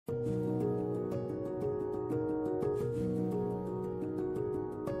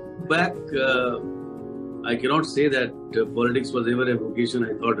look back, I cannot say that politics was ever a vocation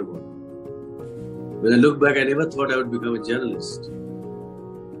I thought about. When I look back, I never thought I would become a journalist.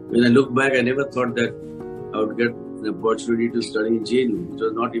 When I look back, I never thought that I would get an opportunity to study in JNU. It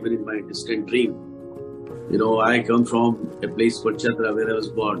was not even in my distant dream. I come from a place called Chatra where I was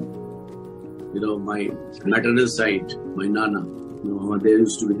born. My maternal side, my Nana, they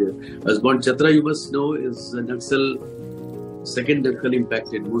used to be there. I was born Chatra, you must know, is a second Naxal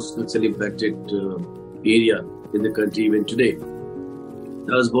impacted, most Naxal impacted area in the country even today.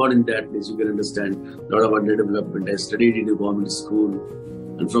 I was born in that place, you can understand, a lot of underdevelopment. I studied in a government school,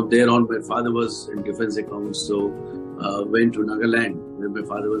 and from there on, my father was in defense accounts, so went to Nagaland, where my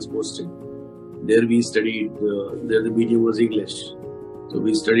father was posted. There we studied, there the medium was English. So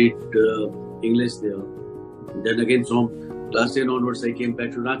we studied English there. Then again from class 10 onwards, I came back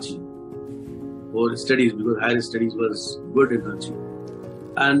to Ranchi for studies, because higher studies was good in Ranchi.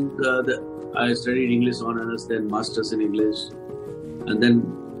 And I studied English honors, then masters in English, and then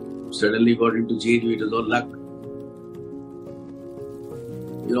suddenly got into JNU. It was all luck.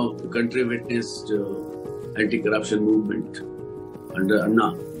 The country witnessed anti-corruption movement under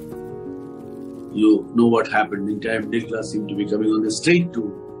Anna. You know what happened. The entire middle class seemed to be coming on the street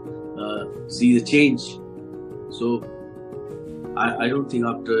to see the change. So I don't think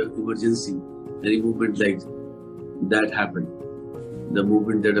after emergency, any movement like that happened. The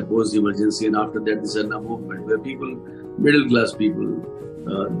movement that opposed emergency, and after that, this Anna movement, where people, middle class people,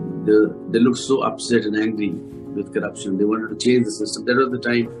 they looked so upset and angry with corruption. They wanted to change the system. That was the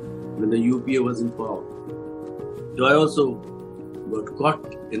time when the UPA was in power. So I also got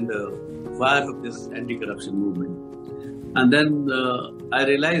caught in the fire of this anti-corruption movement. And then I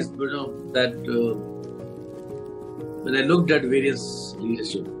realized, that when I looked at various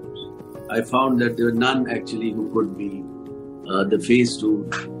leadership, I found that there were none actually who could be the face to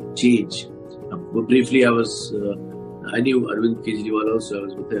change. Briefly, I knew Arvind Kejriwal also, I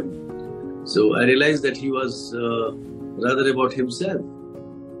was with him. So I realized that he was rather about himself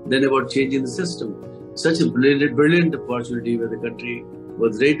than about changing the system. Such a brilliant opportunity where the country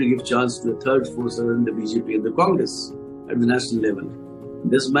was ready to give chance to a third force other than the BJP and the Congress at the national level.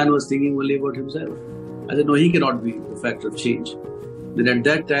 This man was thinking only about himself. I said, no, he cannot be the factor of change. Then at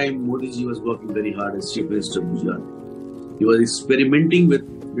that time, Modi ji was working very hard as Chief Minister of Gujarat. He was experimenting with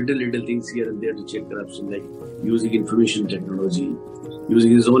little things here and there to check corruption, like using information technology,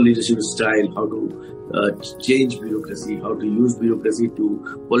 using his own leadership style, how to change bureaucracy, how to use bureaucracy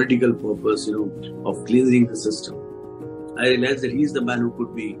to political purpose, of cleansing the system. I realized that he is the man who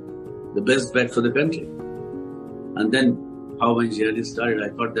could be the best bet for the country. And then how my journey started, I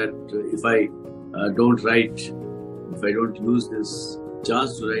thought that if I don't use this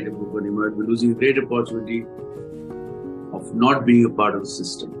chance to write a book on him, I would be losing a great opportunity of not being a part of the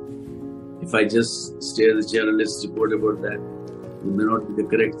system. If I just stay as a journalist, report about that, it may not be the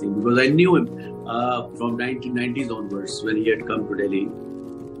correct thing. Because I knew him from 1990s onwards, when he had come to Delhi.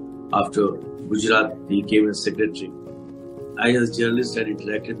 After Gujarat, he came as secretary. I, as a journalist, had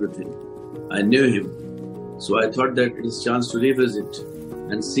interacted with him. I knew him. So I thought that it is a chance to revisit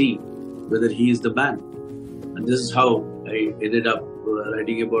and see whether he is the man. And this is how I ended up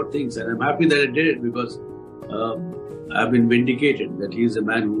writing about things. And I'm happy that I did it, because I've been vindicated that he is a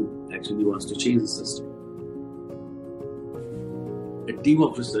man who actually wants to change the system. A team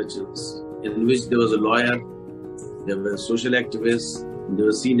of researchers in which there was a lawyer, there were social activists, and there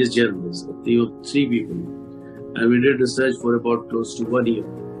were senior journalists, a team of 3 people. And we did research for about close to 1 year.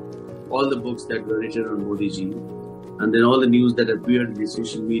 All the books that were written on Modi ji, and then all the news that appeared in the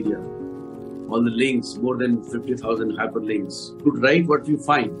social media, all the links, more than 50,000 hyperlinks, to write what we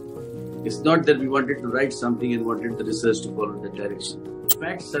find. It's not that we wanted to write something and wanted the research to follow that direction.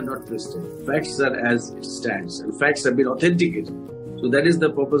 Facts are not twisted. Facts are as it stands, and facts have been authenticated. So that is the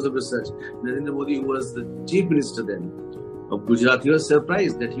purpose of research. Narendra Modi, who was the Chief Minister then of Gujarat, he was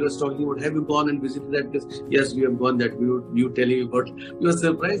surprised that he was talking about, have you gone and visited that place? Yes, we have gone that. We would tell you about. He was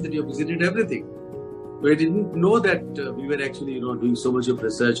surprised that you have visited everything. But he didn't know that we were actually, doing so much of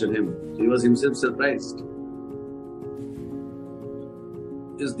research on him. So he was himself surprised.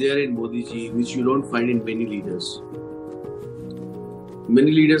 Is there in Modi ji, which you don't find in many leaders.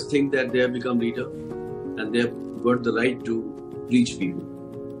 Many leaders think that they have become leader and they have got the right to preach people.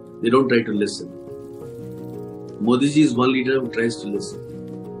 They don't try to listen. Modi ji is one leader who tries to listen.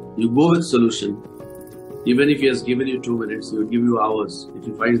 You go with solution. Even if he has given you 2 minutes, he will give you hours if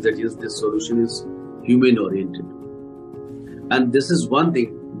he finds that yes, this solution is human oriented. And this is one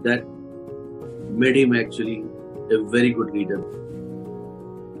thing that made him actually a very good leader.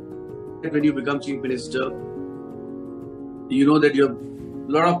 When you become Chief Minister, you know that you have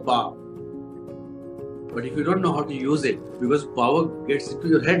lot of power. But if you don't know how to use it, because power gets into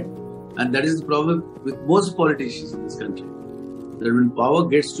your head, and that is the problem with most politicians in this country, that when power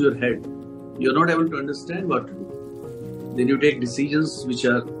gets to your head, you're not able to understand what to do. Then you take decisions which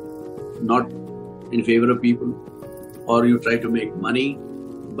are not in favor of people, or you try to make money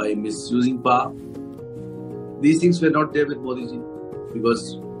by misusing power. These things were not there with Modi ji,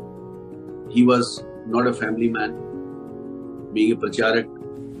 because he was not a family man. Being a pracharak,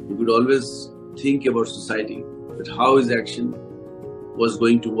 he could always think about society, that how his action was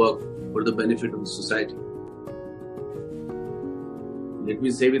going to work for the benefit of the society. Let me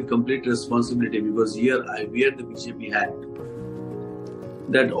say with complete responsibility, because here I wear the BJP hat,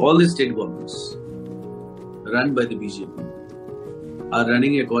 that all the state governments run by the BJP are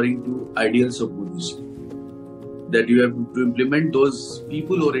running according to ideals of Modi ji. That you have to implement those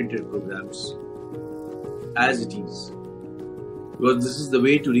people-oriented programs as it is, because this is the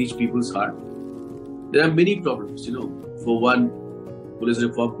way to reach people's heart. There are many problems, For one, police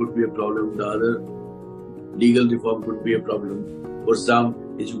reform could be a problem. The other, legal reform could be a problem. For some,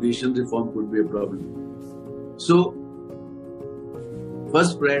 education reform could be a problem. So,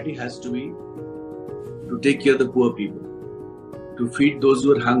 first priority has to be to take care of the poor people, to feed those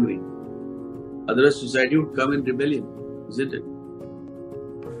who are hungry. Otherwise, society would come in rebellion, isn't it?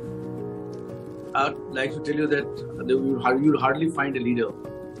 I'd like to tell you that you'll hardly find a leader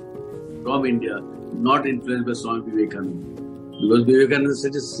from India not influenced by Swami Vivekananda, because Vivekananda is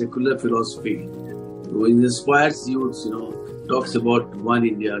such a secular philosophy. It inspires youths, talks about one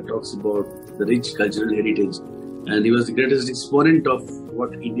India, talks about the rich cultural heritage, and he was the greatest exponent of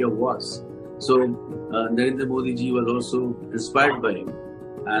what India was. So Narendra Modi ji was also inspired by him,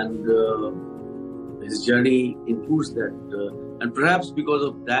 and his journey includes that, and perhaps because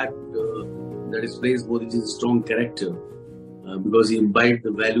of that, that explains Modi ji's strong character, because he imbibed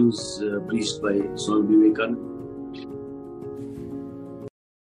the values preached by Swami Vivekananda.